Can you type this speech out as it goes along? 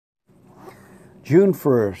June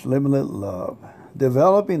 1st, limited love.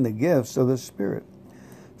 Developing the gifts of the Spirit.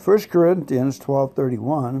 1 Corinthians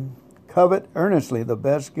 12:31, covet earnestly the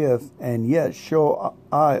best gift, and yet show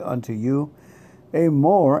I unto you a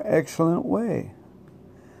more excellent way.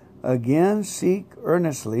 Again, seek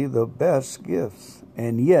earnestly the best gifts,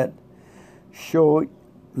 and yet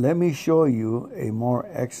let me show you a more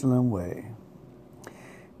excellent way.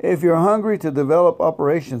 If you're hungry to develop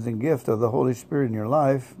operations and gifts of the Holy Spirit in your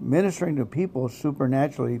life, ministering to people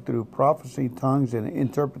supernaturally through prophecy, tongues, and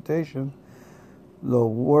interpretation, the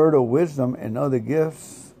word of wisdom, and other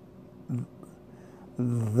gifts,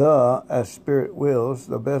 as Spirit wills,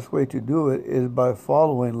 the best way to do it is by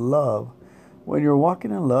following love. When you're walking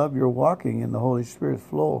in love, you're walking in the Holy Spirit's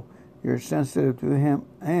flow. You're sensitive to Him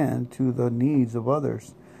and to the needs of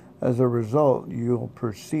others. As a result, you'll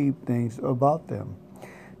perceive things about them.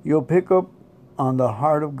 You'll pick up on the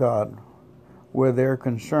heart of God where they're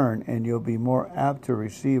concerned, and you'll be more apt to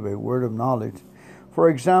receive a word of knowledge, for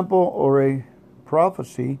example, or a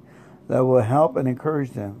prophecy that will help and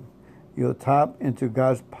encourage them. You'll tap into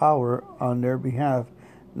God's power on their behalf,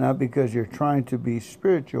 not because you're trying to be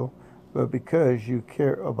spiritual, but because you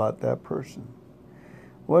care about that person.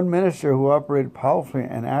 One minister who operated powerfully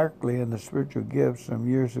and accurately in the spiritual gifts some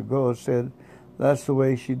years ago said that's the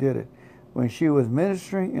way she did it. When she was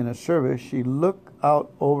ministering in a service, she looked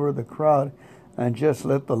out over the crowd and just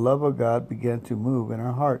let the love of God begin to move in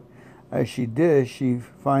her heart. As she did, she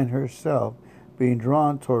found herself being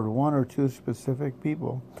drawn toward one or two specific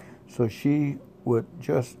people, so she would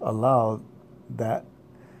just allow that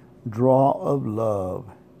draw of love.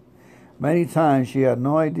 Many times she had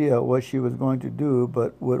no idea what she was going to do,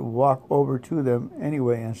 but would walk over to them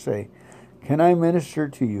anyway and say, "Can I minister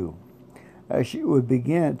to you?" As she would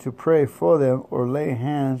begin to pray for them or lay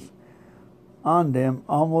hands on them,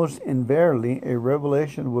 almost invariably a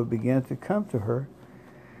revelation would begin to come to her.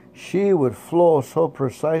 She would flow so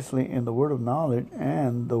precisely in the word of knowledge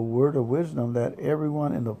and the word of wisdom that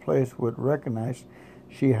everyone in the place would recognize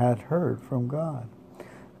she had heard from God.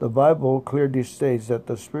 The Bible clearly states that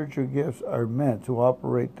the spiritual gifts are meant to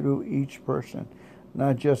operate through each person,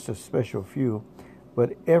 not just a special few,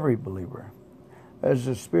 but every believer, as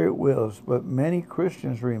the Spirit wills. But many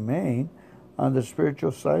Christians remain on the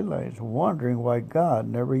spiritual sidelines, wondering why God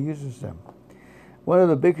never uses them. One of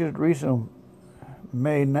the biggest reasons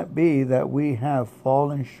may not be that we have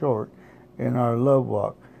fallen short in our love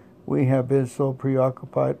walk. We have been so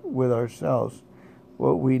preoccupied with ourselves,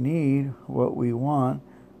 what we need, what we want,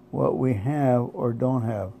 what we have or don't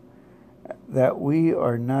have, that we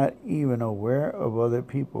are not even aware of other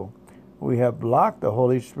people. We have blocked the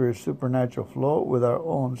Holy Spirit's supernatural flow with our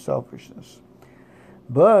own selfishness.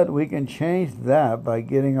 But we can change that by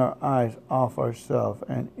getting our eyes off ourselves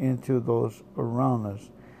and into those around us.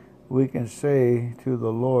 We can say to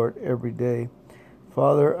the Lord every day,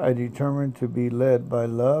 "Father, I determine to be led by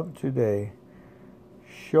love today.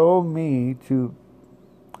 Draw me to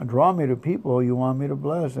people you want me to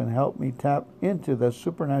bless, and help me tap into the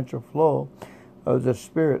supernatural flow of the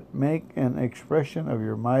Spirit. Make an expression of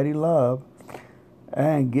your mighty love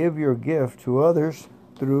and give your gift to others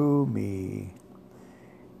through me."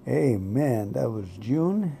 Amen. That was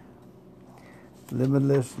June.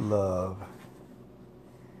 Limitless love.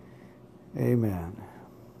 Amen.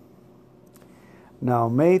 Now,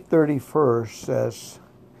 May 31st says,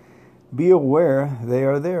 be aware they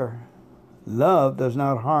are there. Love does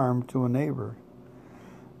not harm to a neighbor.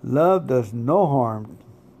 Love does no harm.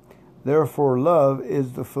 Therefore, love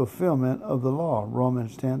is the fulfillment of the law.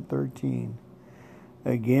 Romans 10:13.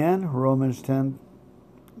 Again, Romans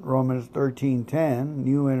 13:10,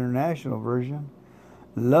 New International Version.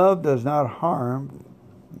 Love does not harm,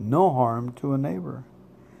 no harm to a neighbor.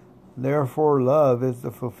 Therefore, love is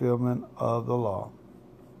the fulfillment of the law.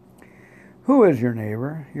 Who is your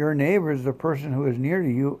neighbor? Your neighbor is the person who is near to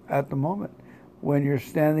you at the moment. When you're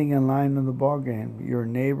standing in line in the ball game, your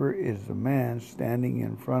neighbor is the man standing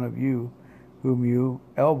in front of you whom you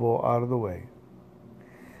elbow out of the way.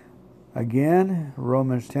 Again,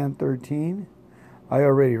 Romans 10:13. I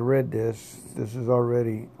already read this. This is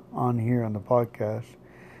already on here on the podcast.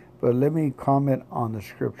 But let me comment on the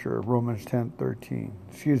scripture, Romans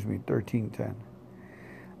 13:10.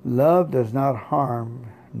 Love does not harm,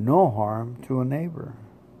 no harm to a neighbor.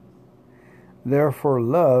 Therefore,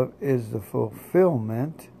 love is the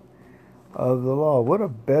fulfillment of the law. What a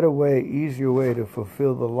better way, easier way to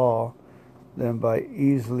fulfill the law than by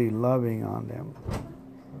easily loving on them.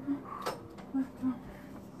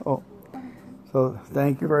 Oh, so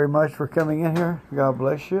thank you very much for coming in here. God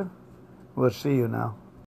bless you. We'll see you now.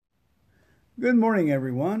 Good morning,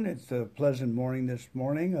 everyone. It's a pleasant morning this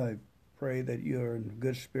morning. I pray that you're in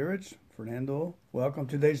good spirits. Fernando, welcome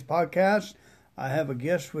to today's podcast. I have a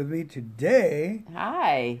guest with me today.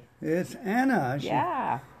 Hi. It's Anna.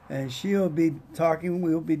 Yeah. And she'll be talking.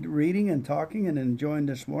 We'll be reading and talking and enjoying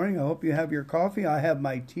this morning. I hope you have your coffee. I have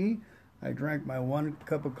my tea. I drank my 1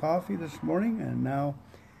 cup of coffee this morning, and now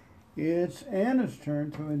it's Anna's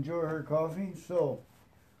turn to enjoy her coffee. So,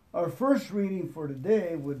 our first reading for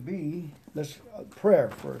today would be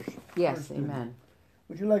prayer first. Yes, first amen.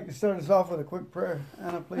 Would you like to start us off with a quick prayer,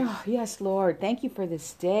 Anna, please? Oh, yes, Lord. Thank you for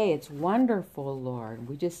this day. It's wonderful, Lord.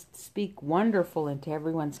 We just speak wonderful into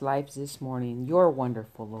everyone's lives this morning. You're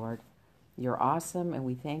wonderful, Lord. You're awesome, and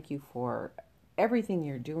we thank you for everything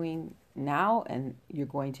you're doing now and you're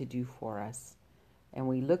going to do for us. And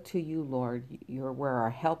we look to you, Lord. You're where our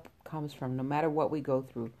help comes from. No matter what we go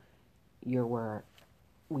through, you're where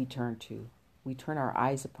we turn to. We turn our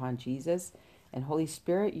eyes upon Jesus. And Holy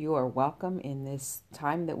Spirit, you are welcome in this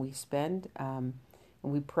time that we spend. And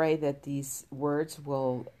we pray that these words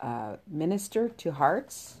will minister to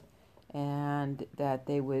hearts and that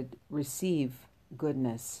they would receive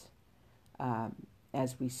goodness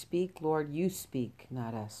as we speak. Lord, you speak,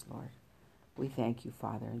 not us, Lord. We thank you,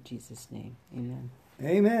 Father, in Jesus' name. Amen.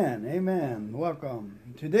 Amen. Amen. Welcome.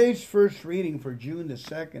 Today's first reading for June the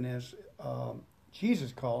 2nd is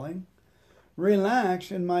Jesus calling.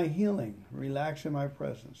 Relax in my healing. Relax in my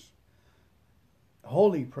presence.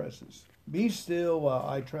 Holy presence. Be still while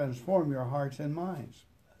I transform your hearts and minds.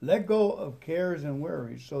 Let go of cares and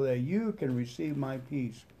worries so that you can receive my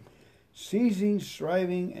peace. Ceasing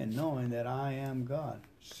striving and knowing that I am God.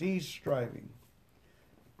 Cease striving.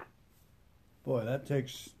 Boy, that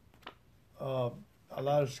takes a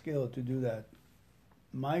lot of skill to do that.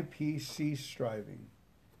 My peace, cease striving.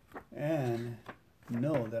 And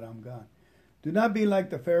know that I'm God. Do not be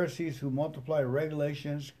like the Pharisees who multiplied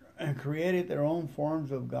regulations and created their own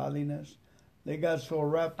forms of godliness. They got so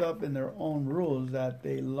wrapped up in their own rules that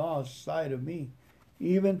they lost sight of me.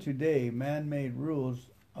 Even today, man-made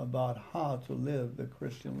rules about how to live the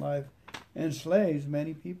Christian life enslaves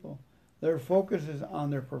many people. Their focus is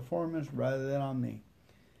on their performance rather than on me.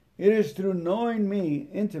 It is through knowing me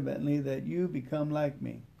intimately that you become like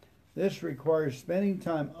me. This requires spending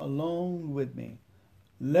time alone with me.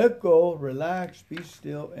 Let go, relax, be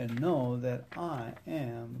still, and know that I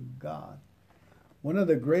am God. One of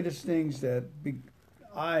the greatest things that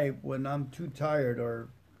when I'm too tired or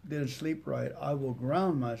didn't sleep right, I will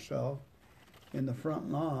ground myself in the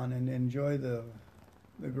front lawn and enjoy the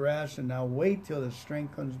grass, and I'll wait till the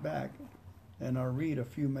strength comes back, and I'll read a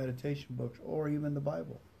few meditation books or even the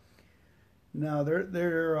Bible. Now,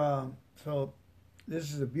 so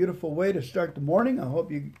this is a beautiful way to start the morning. I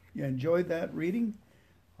hope you enjoyed that reading.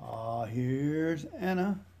 Here's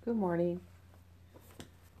Anna. Good morning.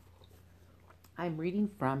 I'm reading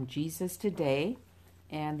from Jesus Today,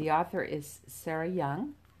 and the author is Sarah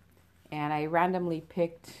Young, and I randomly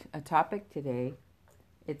picked a topic today.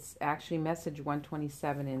 It's actually message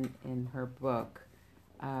 127 in her book.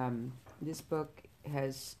 This book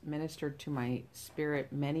has ministered to my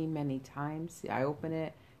spirit many, many times. I open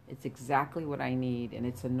it, it's exactly what I need, and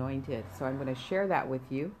it's anointed. So I'm going to share that with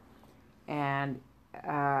you. And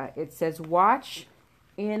it says, watch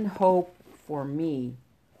in hope for me.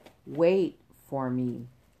 Wait for me.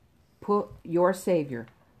 Put your Savior.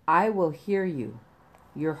 I will hear you.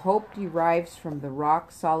 Your hope derives from the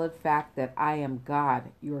rock-solid fact that I am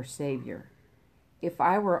God, your Savior. If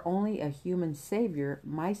I were only a human Savior,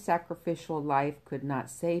 my sacrificial life could not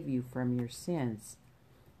save you from your sins.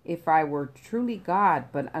 If I were truly God,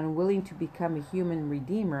 but unwilling to become a human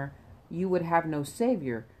Redeemer, you would have no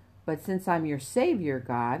Savior. But since I'm your Savior,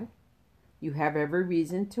 God, you have every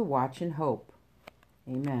reason to watch and hope.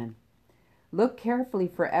 Amen. Look carefully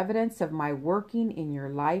for evidence of my working in your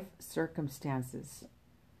life circumstances.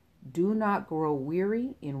 Do not grow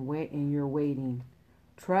weary in your waiting.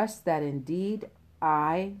 Trust that indeed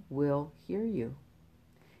I will hear you.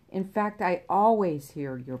 In fact, I always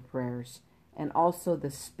hear your prayers and also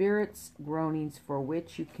the Spirit's groanings for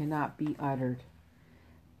which you cannot be uttered.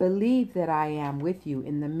 Believe that I am with you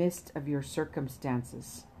in the midst of your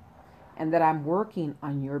circumstances and that I'm working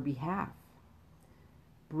on your behalf.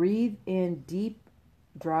 Breathe in deep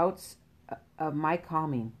draughts of my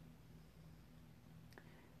calming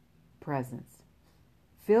presence.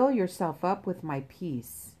 Fill yourself up with my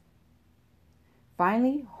peace.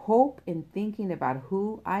 Finally, hope in thinking about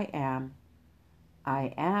who I am.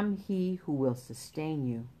 I am He who will sustain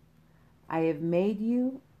you. I have made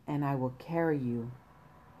you and I will carry you.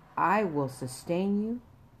 I will sustain you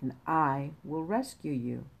and I will rescue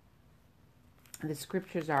you. The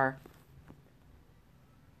scriptures are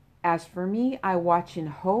As for me, I watch in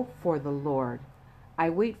hope for the Lord. I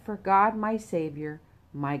wait for God, my Savior.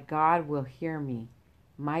 My God will hear me.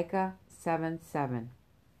 Micah 7:7.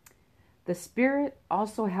 The Spirit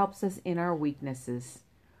also helps us in our weaknesses,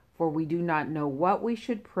 for we do not know what we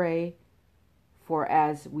should pray for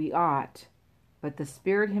as we ought, but the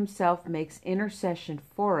Spirit Himself makes intercession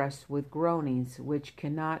for us with groanings which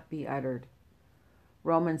cannot be uttered.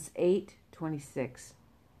 Romans 8:26.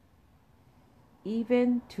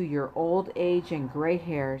 Even to your old age and gray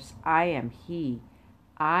hairs, I am He.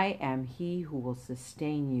 I am He who will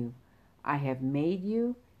sustain you. I have made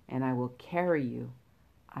you, and I will carry you.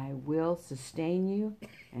 I will sustain you,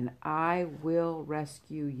 and I will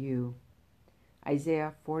rescue you.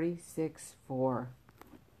 Isaiah 46:4.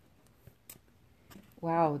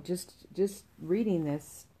 Wow, just reading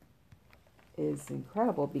this is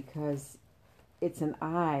incredible because it's an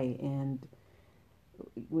I, and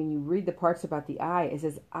when you read the parts about the I, it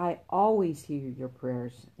says, I always hear your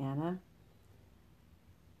prayers, Anna.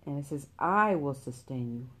 And it says, I will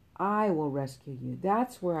sustain you. I will rescue you.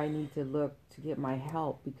 That's where I need to look to get my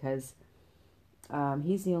help, because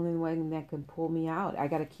He's the only one that can pull me out. I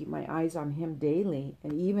got to keep my eyes on Him daily.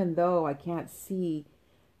 And even though I can't see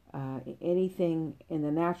anything in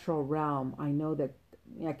the natural realm, I know that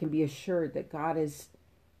I can be assured that God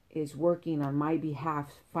is working on my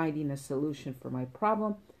behalf, finding a solution for my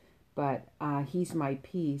problem. But He's my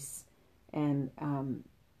peace. And,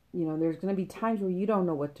 there's going to be times where you don't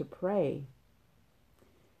know what to pray.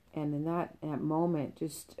 And in that moment,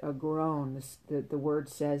 just a groan. The word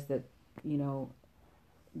says that,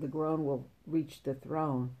 the groan will reach the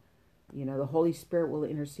throne. The Holy Spirit will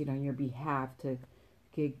intercede on your behalf to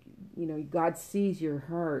get, God sees your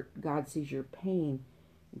hurt. God sees your pain.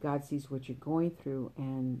 God sees what you're going through.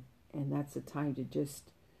 And that's the time to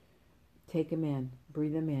just take Him in,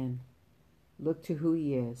 breathe Him in. Look to who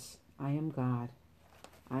He is. I am God.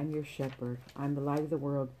 I'm your shepherd. I'm the light of the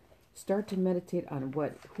world. Start to meditate on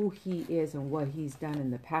who He is and what He's done in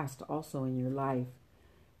the past also in your life.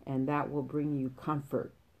 And that will bring you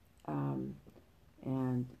comfort.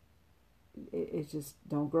 And it's just,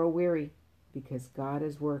 don't grow weary, because God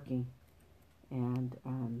is working. And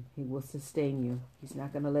He will sustain you. He's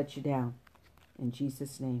not going to let you down. In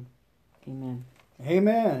Jesus' name, amen.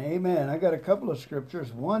 Amen, amen. I got a couple of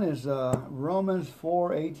scriptures. One is Romans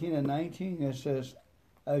 4:18 and 19. It says,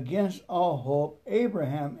 against all hope,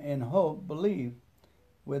 Abraham in hope believed,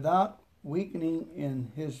 without weakening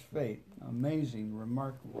in his faith. Amazing,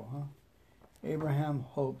 remarkable, huh? Abraham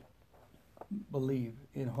believed.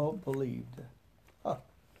 Huh.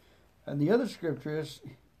 And the other scripture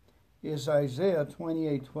is Isaiah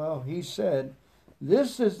 28:12. He said,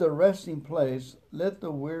 this is the resting place, let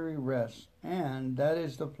the weary rest, and that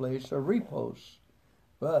is the place of repose.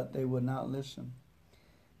 But they would not listen.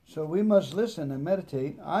 So we must listen and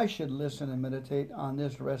meditate. I should listen and meditate on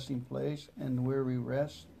this resting place and where we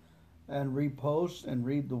rest and repose and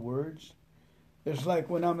read the words. It's like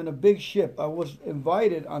when I'm in a big ship. I was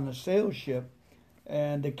invited on a sail ship,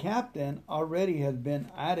 and the captain already had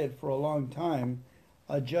been at it for a long time,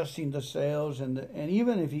 adjusting the sails, and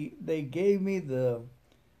even if they gave me the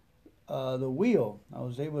wheel, I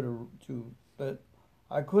was able to, but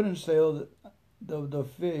I couldn't sail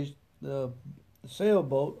the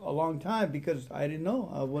sailboat a long time because I didn't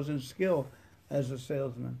know. I wasn't skilled as a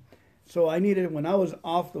salesman. So when I was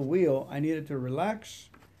off the wheel, I needed to relax.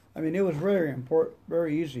 I mean, it was very important,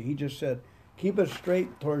 very easy. He just said, keep it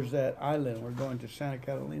straight towards that island. We're going to Santa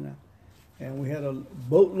Catalina. And we had a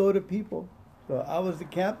boatload of people. So I was the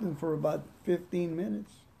captain for about 15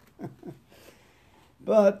 minutes.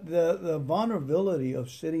 But the vulnerability of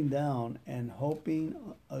sitting down and hoping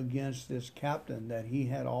against this captain that he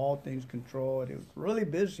had all things controlled. It was really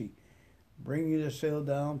busy, bringing the sail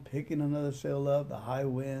down, picking another sail up, the high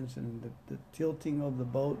winds and the tilting of the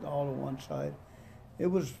boat all to one side. It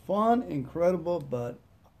was fun, incredible, but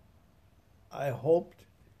I hoped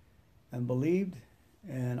and believed,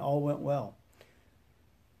 and all went well.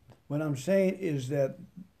 What I'm saying is that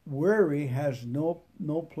worry has no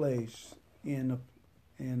place in a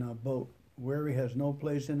boat. Worry has no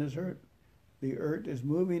place in this earth. The earth is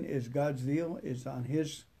moving, is God's deal, it's on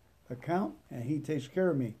His account, and He takes care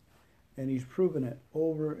of me. And He's proven it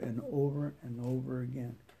over and over and over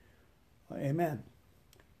again. Amen.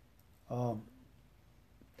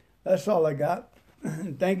 That's all I got.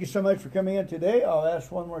 Thank you so much for coming in today. I'll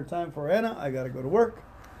ask one more time for Anna. I got to go to work.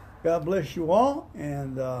 God bless you all,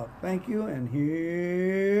 and thank you. And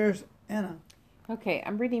here's Anna. Okay,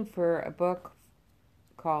 I'm reading for a book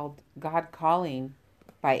called God Calling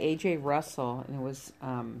by A.J. Russell, and it was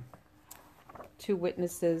two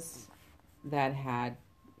witnesses that had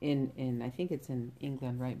in I think it's in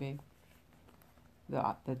England, right, babe?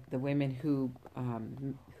 The women who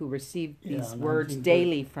receive these words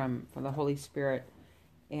daily from the Holy Spirit,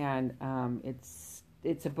 and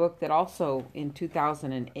it's a book that also in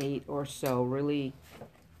 2008 or so really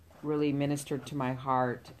ministered to my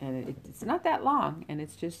heart, and it's not that long, and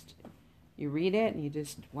it's just, you read it and you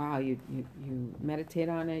just, wow, you meditate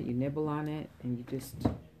on it, you nibble on it, and you just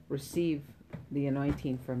receive the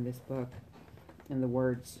anointing from this book and the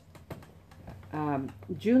words.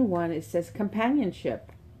 June 1, it says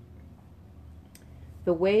companionship.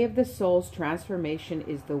 The way of the soul's transformation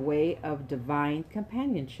is the way of divine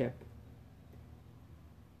companionship.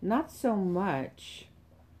 Not so much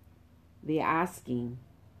the asking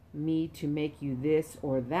me to make you this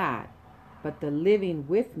or that, but the living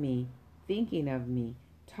with me, thinking of me,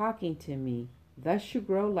 talking to me. Thus you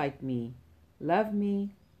grow like me. Love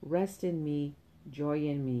me, rest in me, joy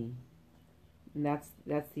in me. And that's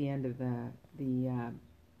the end of the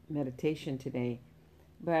meditation today.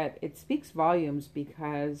 But it speaks volumes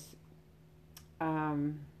because,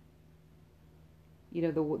 the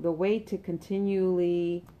way to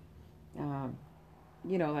continually,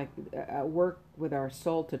 work with our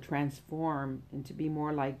soul to transform and to be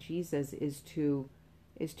more like Jesus is to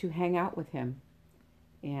hang out with him,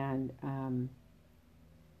 and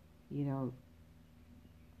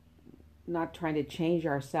not trying to change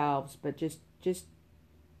ourselves, but just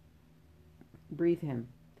breathe him,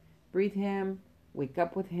 wake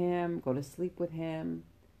up with him, go to sleep with him,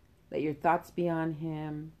 let your thoughts be on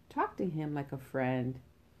him, talk to him like a friend.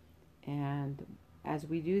 And as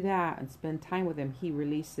we do that and spend time with him, he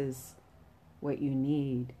releases what you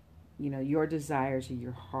need, your desires of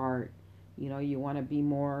your heart. You want to be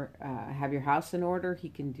more, have your house in order, he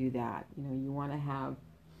can do that. You want to have,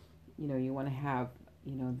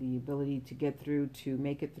 the ability to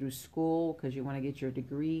make it through school because you want to get your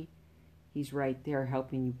degree. He's right there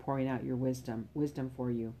helping you, pouring out your wisdom for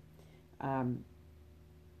you.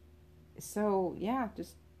 So yeah,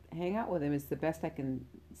 just hang out with him is the best I can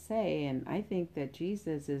say. And I think that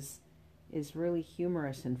Jesus is really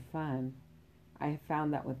humorous and fun. I have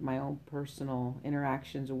found that with my own personal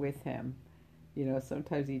interactions with him.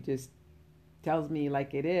 Sometimes he just tells me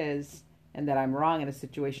like it is and that I'm wrong in a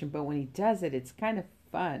situation, but when he does it, it's kind of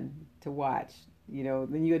fun to watch.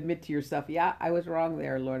 Then you admit to yourself, yeah, I was wrong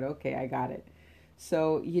there, Lord. Okay, I got it.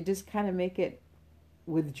 So you just kind of make it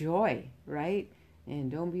with joy, right? And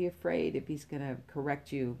don't be afraid if he's going to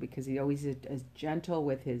correct you, because he always is gentle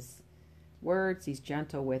with his words. He's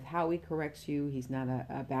gentle with how he corrects you. He's not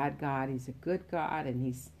a bad God. He's a good God, and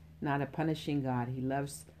he's not a punishing God. He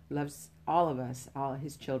loves all of us, all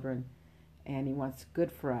his children, and he wants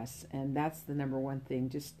good for us. And that's the number one thing.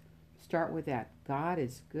 Just start with that. God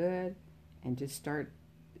is good, and just start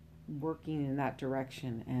working in that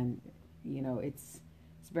direction. And it's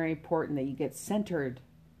very important that you get centered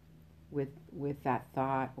with that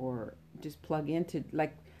thought, or just plug into,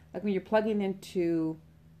 like when you're plugging into,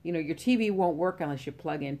 your TV won't work unless you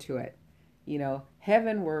plug into it.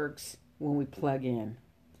 Heaven works when we plug in.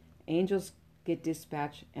 Angels get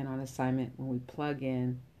dispatched and on assignment when we plug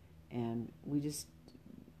in, and we just,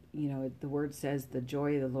 the word says the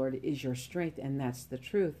joy of the Lord is your strength, and that's the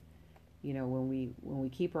truth. When we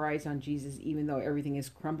keep our eyes on Jesus, even though everything is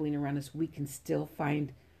crumbling around us, we can still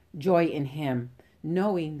find joy in him,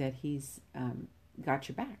 knowing that he's got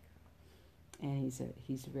your back, and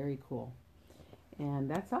he's very cool. And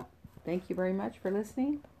that's all. Thank you very much for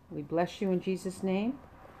listening. We bless you in Jesus' name.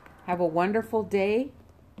 Have a wonderful day.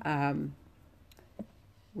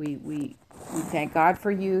 We thank God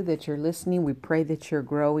for you, that you're listening. We pray that you're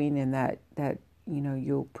growing, and that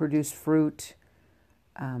you'll produce fruit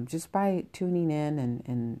just by tuning in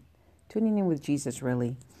and tuning in with Jesus,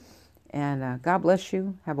 really. And God bless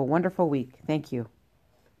you. Have a wonderful week. Thank you.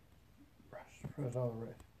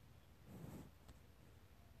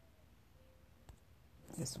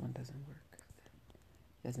 This one doesn't work.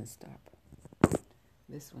 Doesn't stop.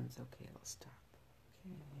 This one's okay. It'll stop.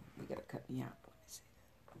 Okay. You gotta cut me out when I say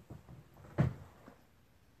that.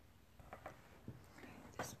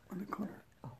 This one.